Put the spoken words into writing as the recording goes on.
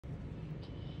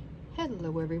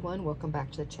Hello everyone, welcome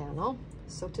back to the channel.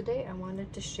 So today I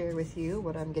wanted to share with you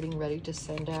what I'm getting ready to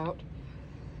send out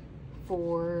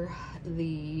for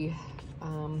the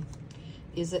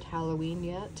Is It Halloween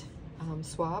Yet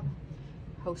swap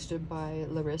hosted by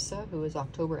Larissa, who is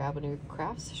October Avenue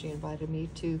Crafts. She invited me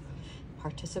to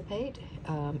participate.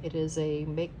 It is a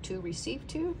make to receive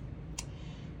to,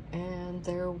 and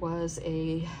there was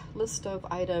a list of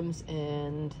items,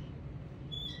 and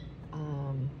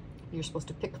you're supposed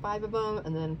to pick 5 of them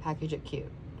and then package it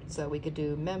cute. So we could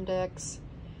do mem decks,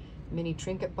 mini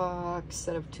trinket box,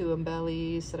 set of 2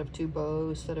 embellies, set of 2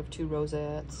 bows, set of 2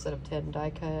 rosettes, set of 10 die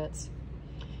cuts,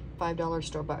 $5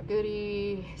 store-bought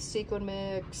goodie, sequin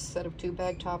mix, set of 2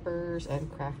 bag toppers,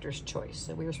 and crafter's choice.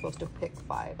 So we were supposed to pick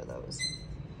 5 of those.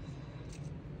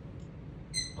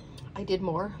 I did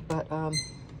more, but I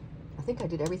think I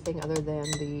did everything other than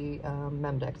the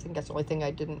mem decks. I think that's the only thing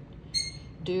I didn't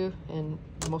do, and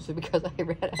mostly because I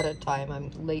ran out of time. I'm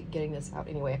late getting this out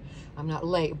anyway. I'm not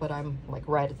late, but I'm like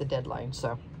right at the deadline.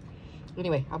 So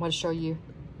anyway, I want to show you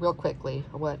real quickly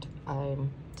what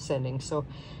I'm sending. So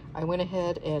I went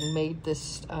ahead and made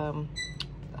this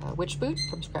witch boot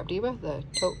from Scrap Diva, the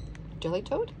jelly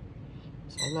toad.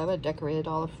 So I love it. Decorated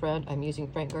all the front. I'm using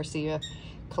Frank Garcia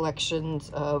collections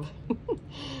of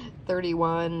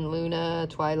 31 Luna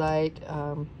Twilight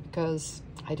because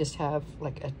I just have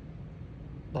like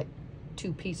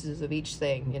 2 pieces of each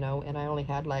thing, you know, and I only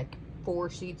had like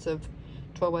 4 sheets of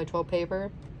 12 by 12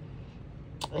 paper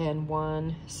and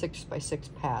 1 6 by 6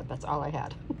 pad. That's all I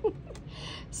had.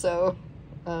 So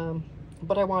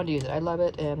but I wanted to use it. I love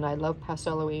it, and I love past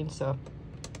Halloween. So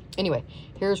anyway,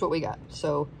 here's what we got.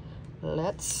 So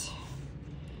I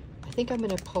think I'm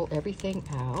gonna pull everything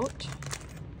out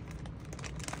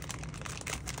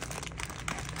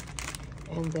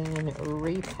and then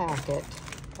repack it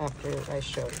after I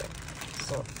show you.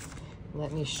 So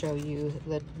let me show you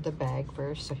the bag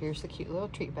first. So here's the cute little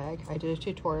treat bag. I did a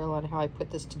tutorial on how I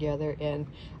put this together and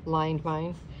lined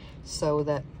mine so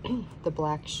that the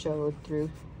black showed through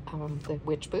the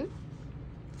witch boot.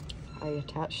 I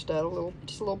attached just a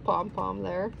little pom-pom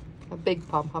there, a big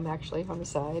pom-pom actually on the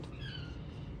side,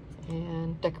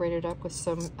 and decorated up with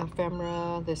some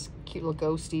ephemera, this cute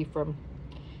little ghosty from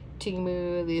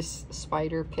Temu, this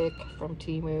spider pick from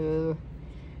Temu,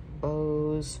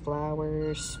 bows,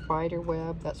 flowers, spider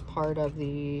web. That's part of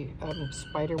the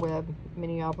spider web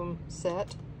mini album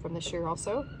set from this year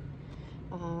also.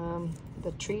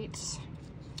 The treats.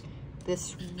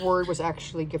 This word was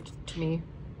actually gifted to me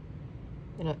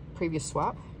in a previous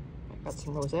swap. I got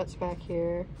some rosettes back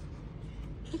here.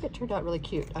 I think it turned out really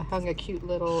cute. I hung a cute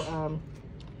little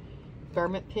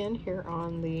garment pin here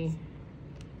on the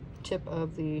tip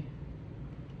of the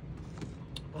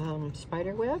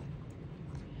spider web.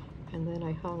 And then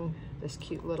I hung this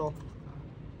cute little,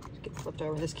 get flipped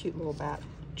over, this cute little bat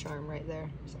charm right there.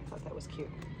 So I thought that was cute.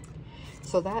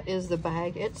 So that is the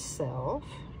bag itself,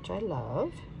 which I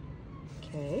love.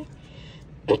 Okay.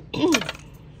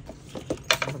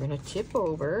 We're gonna tip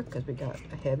over because we got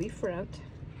a heavy front.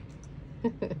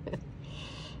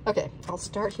 Okay, I'll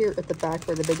start here at the back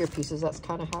for the bigger pieces. That's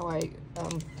kind of how I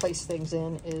place things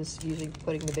in, is usually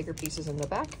putting the bigger pieces in the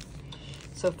back.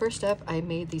 So first up, I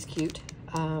made these cute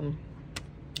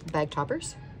bag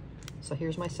toppers. So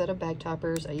here's my set of bag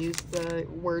toppers. I used the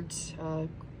words,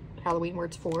 Halloween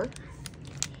words 4,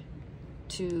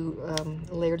 to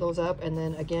layer those up, and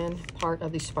then again part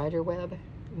of the spider web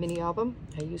mini album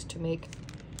I used to make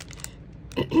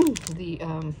the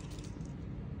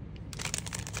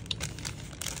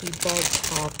bag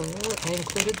topper. I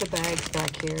included the bags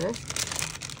back here.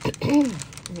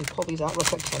 Let me pull these out real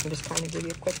quick so I can just kind of give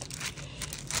you a quick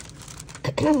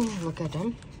look at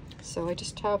them. So I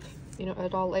just have, you know,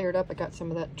 it all layered up. I got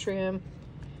some of that trim,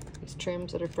 these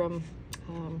trims that are from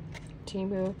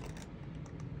Temu.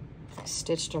 I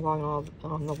stitched along all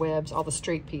on the webs, all the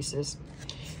straight pieces.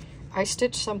 I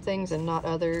stitched some things and not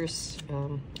others.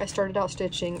 I started out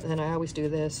stitching, and then I always do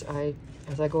this.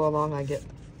 As I go along, I get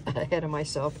ahead of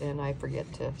myself and I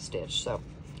forget to stitch. So,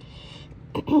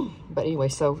 but anyway,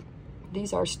 so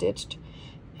these are stitched,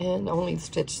 and only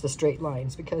stitch the straight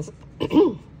lines because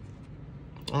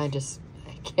I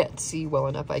can't see well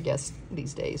enough, I guess,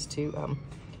 these days to, you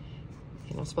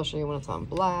know, especially when it's on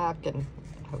black, and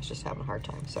I was just having a hard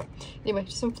time. So anyway,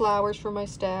 some flowers for my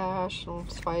stash, little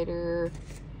spider.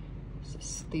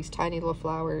 These tiny little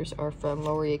flowers are from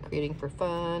Laurier Creating for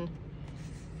Fun.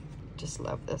 Just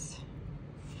love this.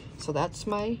 So that's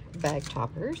my bag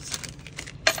toppers.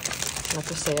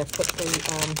 Like I say, I put the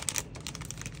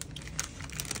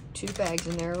 2 bags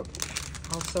in there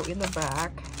also in the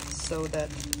back so that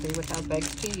they would have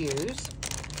bags to use.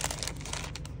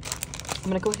 I'm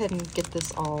going to go ahead and get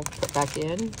this all put back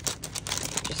in,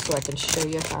 just so I can show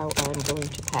you how I'm going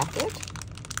to pack it.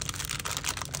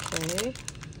 Okay.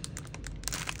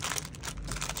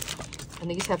 And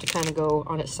these have to kind of go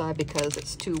on its side because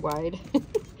it's too wide.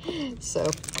 So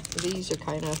these are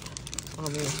kind of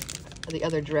on the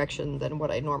other direction than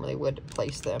what I normally would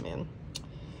place them in.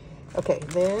 Okay,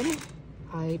 then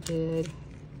I did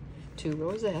 2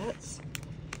 rosettes.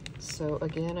 So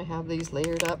again, I have these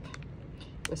layered up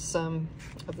with some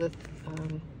of the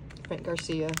Frank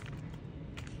Garcia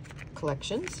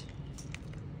collections.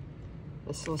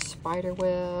 This little spider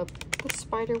web. The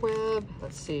spider web.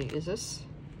 Let's see, is this?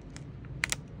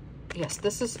 Yes,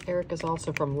 this is Erica's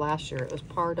also from last year. It was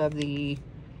part of the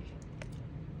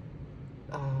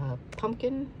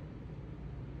pumpkin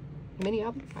mini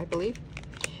album, I believe.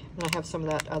 And I have some of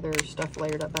that other stuff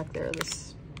layered up back there.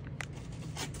 This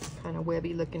kind of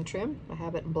webby looking trim. I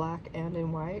have it in black and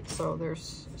in white, so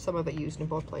there's some of it used in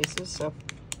both places. So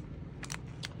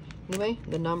anyway,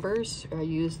 the numbers, I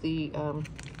use the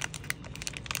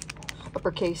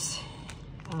uppercase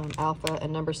alpha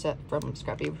and number set from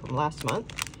Scrap Diva from last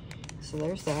month. So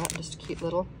there's that, just a cute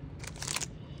little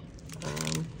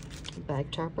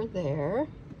bag topper there.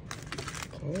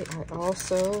 Okay, I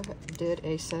also did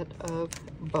a set of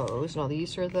bows. Now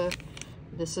these are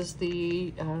this is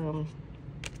the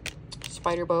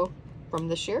spider bow from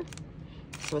this year.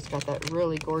 So it's got that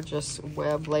really gorgeous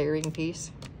web layering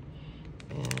piece.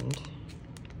 And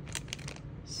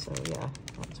so yeah,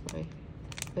 that's what I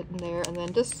put in there. And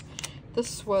then this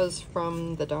was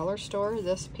from the dollar store,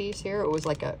 this piece here. It was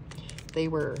like they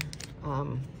were,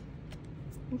 I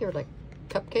think they were like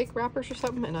cupcake wrappers or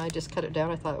something, and I just cut it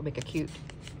down. I thought it would make a cute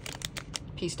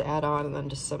piece to add on, and then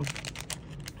just some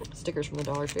stickers from the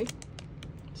Dollar Tree.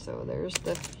 So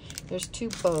there's 2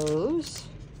 bows.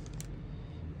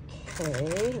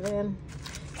 Okay, then,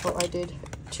 well, I did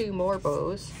 2 more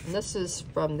bows, and this is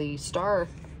from the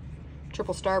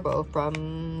triple star bow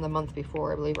from the month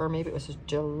before, I believe, or maybe it was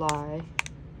July.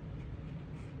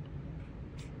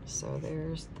 So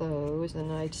there's those,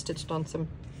 and I stitched on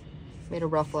made a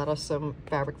ruffle out of some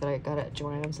fabric that I got at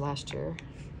Joann's last year,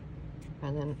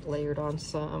 and then layered on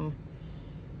some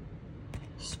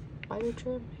spider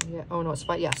trim. Yeah, oh no,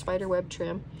 spider web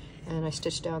trim, and I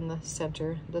stitched down the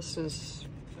center. This is,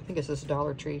 I think it's this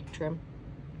Dollar Tree trim.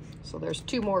 So there's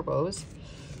 2 more bows.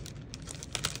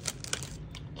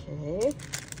 Okay,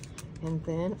 and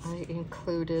then I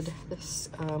included this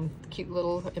cute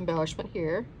little embellishment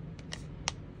here.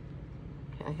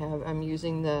 I'm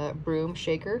using the broom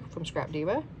shaker from Scrap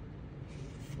Diva,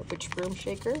 the witch broom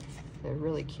shaker. They're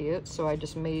really cute. So I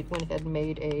just went ahead and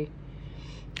made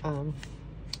an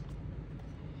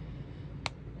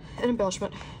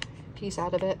embellishment piece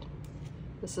out of it.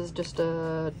 This is just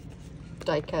a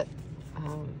die cut,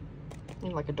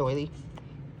 like a doily.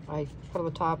 I put on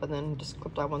the top and then just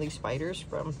clipped on one of these spiders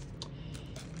from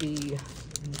the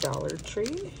Dollar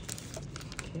Tree.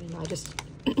 Okay, and I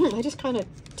just kind of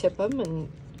tip them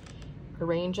and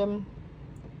arrange them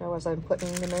as I'm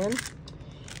putting them in.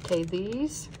 Okay,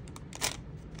 this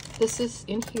is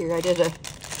in here. I showed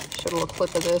a little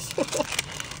clip of this.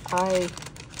 I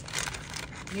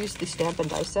used the stamp and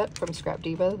die set from Scrap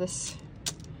Diva this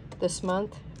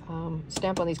month.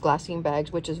 Stamp on these glassine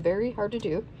bags, which is very hard to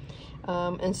do.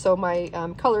 And so my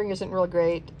coloring isn't real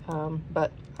great,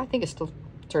 but I think it still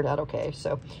turned out okay.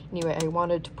 So anyway, I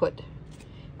wanted to put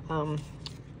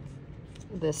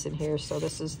this in here. So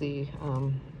this is the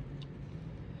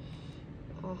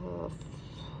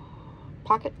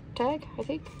pocket tag, I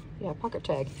think. Yeah, pocket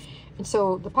tag. And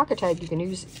so the pocket tag you can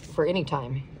use for any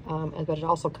time, but it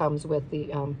also comes with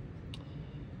the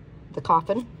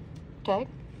coffin tag,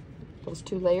 those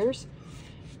 2 layers.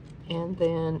 And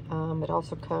then it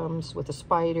also comes with a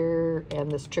spider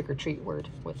and this trick or treat word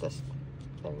with this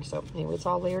thing. So anyway, it's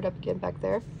all layered up again back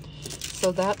there.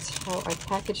 So that's how I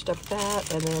packaged up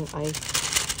that, and then I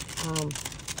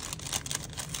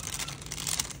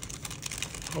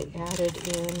added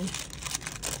in,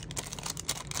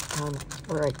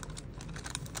 or I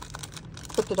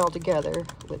put it all together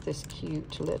with this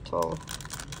cute little,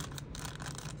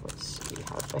 let's see,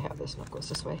 how do I have this? No, it goes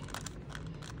this way.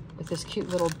 With this cute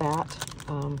little bat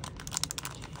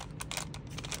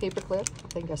paper clip. I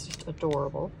think that's just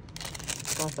adorable.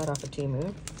 Got that off of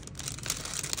Temu.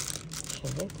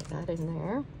 Okay, put that in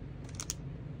there.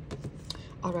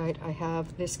 All right, I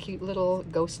have this cute little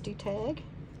ghosty tag.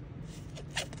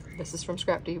 This is from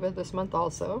Scrap Diva this month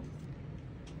also.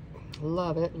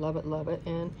 Love it, love it, love it.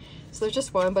 And so there's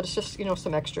just one, but it's just, you know,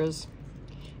 some extras.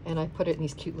 And I put it in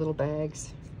these cute little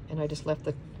bags, and I just left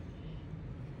the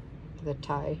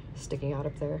tie sticking out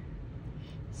up there.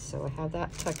 So I have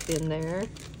that tucked in there.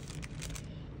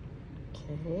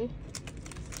 Okay.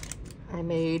 I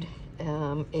made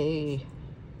a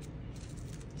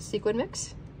sequin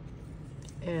mix,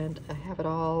 and I have it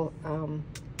all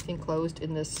enclosed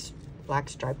in this black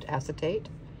striped acetate.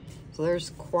 So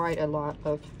there's quite a lot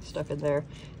of stuff in there.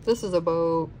 This is a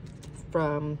bow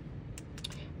from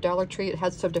Dollar Tree. It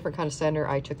has some different kind of center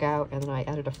I took out, and then I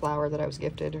added a flower that I was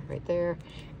gifted right there,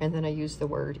 and then I used the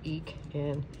word eek,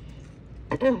 and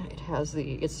it has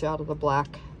it's out of the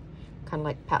black, kind of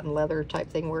like patent leather type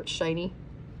thing where it's shiny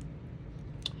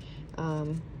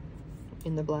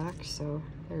in the black. So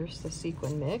there's the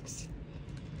sequin mix,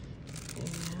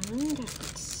 and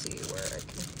let's see where I can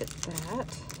fit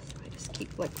that. So I just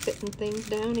keep like fitting things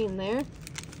down in there.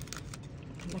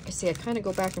 And like I say, I kind of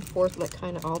go back and forth, like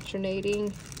kind of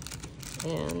alternating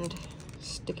and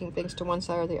sticking things to one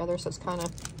side or the other, so it's kind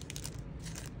of,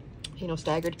 you know,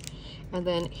 staggered. And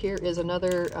then here is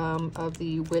another of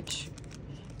the witch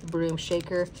broom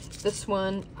shaker. This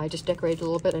one I just decorated a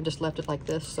little bit and just left it like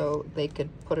this so they could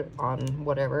put it on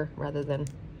whatever, rather than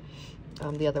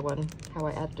the other one, how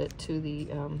I added it to the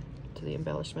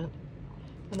embellishment.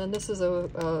 And then this is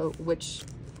a witch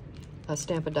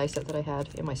stamp and die set that I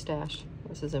had in my stash.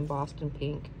 This is embossed in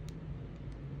pink.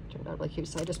 Turned out really cute,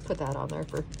 so I just put that on there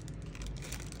for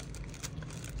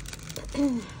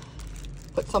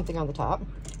put something on the top.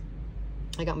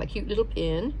 I got my cute little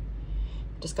pin.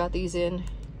 Just got these in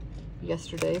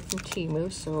yesterday from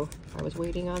Temu, so I was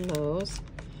waiting on those.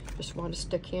 Just wanted to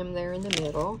stick him there in the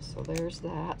middle, so there's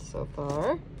that so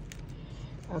far.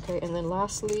 Okay, and then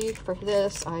lastly for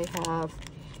this, I have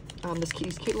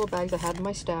these cute little bags I had in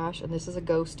my stash, and this is a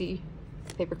ghosty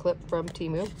paper clip from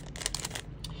Temu.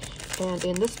 And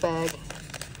in this bag,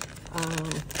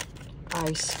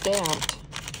 I stamped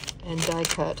and die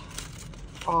cut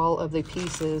all of the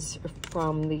pieces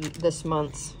from this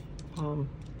month's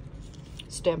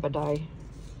Stamp a Die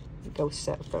Ghost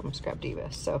set from Scrap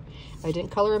Diva. So I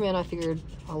didn't color them in. I figured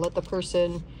I'll let the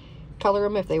person color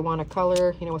them if they want to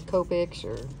color, you know, with Copics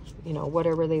or, you know,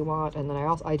 whatever they want. And then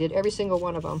I did every single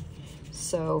one of them.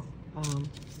 So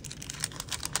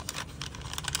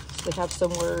they have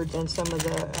some words and some of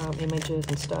the images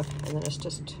and stuff. And then it's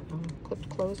just clipped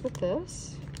closed with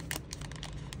this.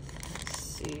 Let's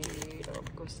see. Oh,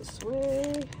 it goes this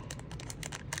way.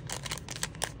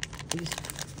 These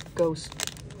ghost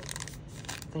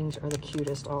things are the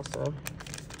cutest also.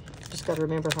 Just got to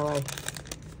remember how I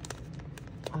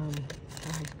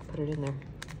put it in there.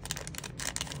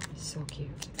 So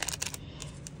cute.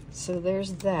 So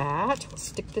there's that. We'll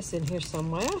stick this in here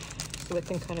somewhere so it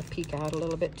can kind of peek out a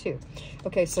little bit too.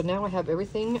 Okay, so now I have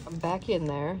everything back in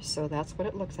there. So that's what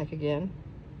it looks like again.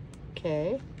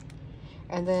 Okay.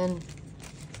 And then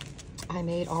I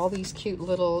made all these cute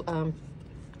little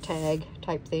tag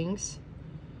type things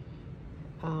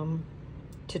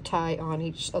to tie on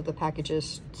each of the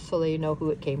packages so they know who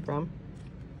it came from.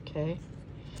 Okay,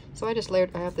 so I just layered.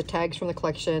 I have the tags from the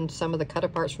collection, some of the cut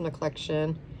aparts from the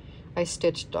collection. I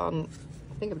stitched on,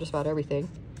 I think, of just about everything.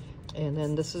 And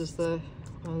then this is the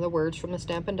words from the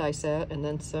Stamp and Die set, and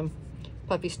then some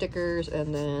puffy stickers.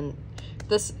 And then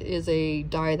this is a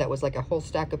die that was like a whole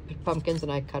stack of pumpkins,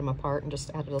 and I cut them apart and just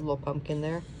added a little pumpkin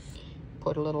there.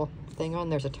 Put a little thing on.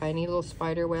 There's a tiny little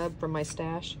spider web from my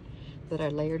stash that I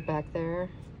layered back there.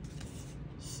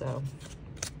 So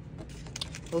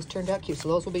those turned out cute. So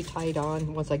those will be tied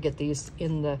on once I get these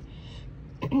in the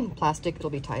plastic.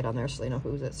 It'll be tied on there so they know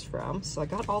who it's from. So I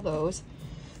got all those.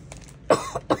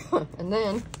 And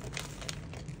then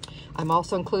I'm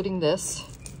also including this.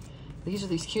 These are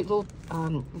these cute little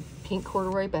pink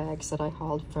corduroy bags that I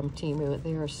hauled from Temu.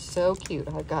 They are so cute.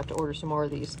 I've got to order some more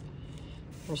of these.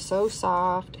 They're so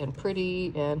soft and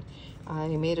pretty, and I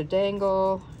made a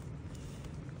dangle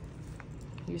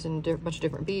using a bunch of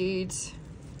different beads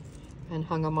and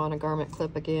hung them on a garment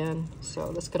clip again.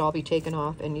 So this could all be taken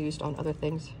off and used on other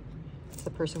things if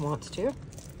the person wants to.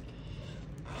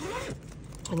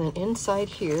 And then inside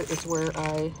here is where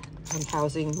I am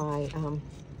housing my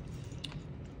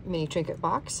mini trinket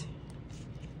box.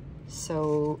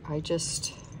 So I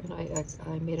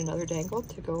made another dangle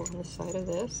to go on the side of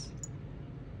this.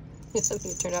 I think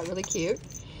it turned out really cute.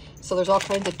 So there's all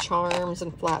kinds of charms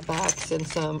and flat backs and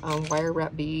some wire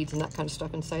wrap beads and that kind of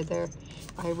stuff inside there.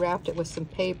 I wrapped it with some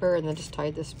paper and then just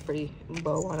tied this pretty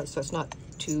bow on it so it's not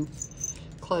too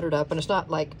cluttered up. And it's not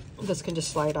like this can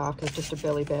just slide off because it's just a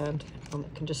belly band.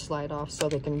 It can just slide off so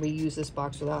they can reuse this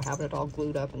box without having it all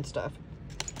glued up and stuff.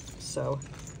 So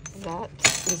that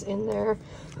is in there.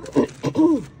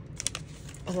 And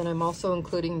then I'm also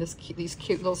including these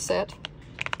cute little set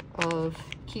of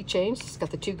keychains. It's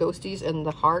got the two ghosties and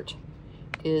the heart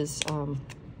is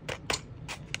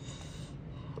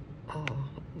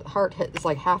heart is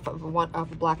like half of a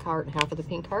black heart and half of the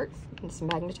pink heart. It's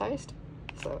magnetized,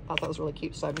 so I thought that was really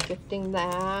cute. So I'm gifting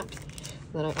that.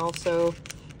 Then I also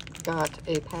got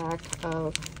a pack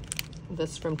of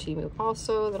this from Temu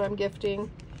also that I'm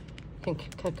gifting. Can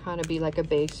kind of be like a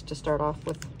base to start off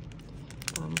with.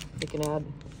 You can add,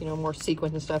 you know, more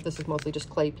sequins and stuff. This is mostly just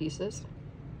clay pieces,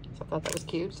 so I thought that was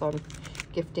cute. So I'm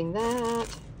gifting that,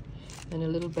 and a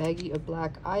little baggie of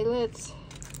black eyelets.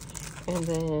 And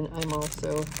then I'm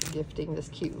also gifting this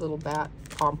cute little bat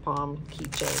pom-pom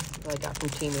keychain that I got from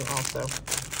Temu also.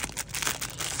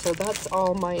 So that's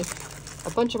all a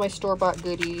bunch of my store-bought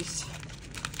goodies,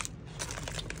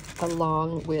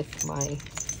 along with my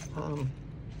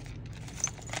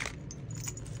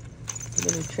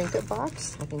mini trinket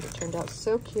box. I think it turned out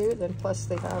so cute. Then plus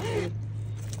they have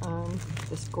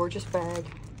this gorgeous bag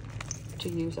to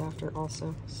use after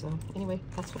also. So anyway,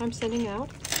 that's what I'm sending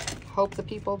out. Hope the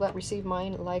people that receive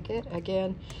mine like it.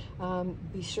 Again,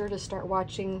 be sure to start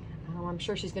watching. I'm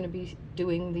sure she's going to be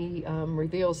doing the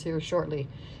reveals here shortly.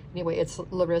 Anyway, it's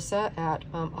Larissa at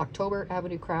October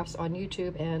Avenue Crafts on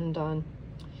YouTube and on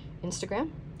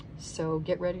Instagram. So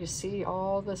get ready to see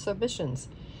all the submissions.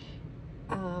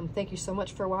 Thank you so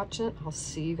much for watching. I'll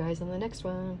see you guys in the next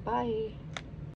one. Bye.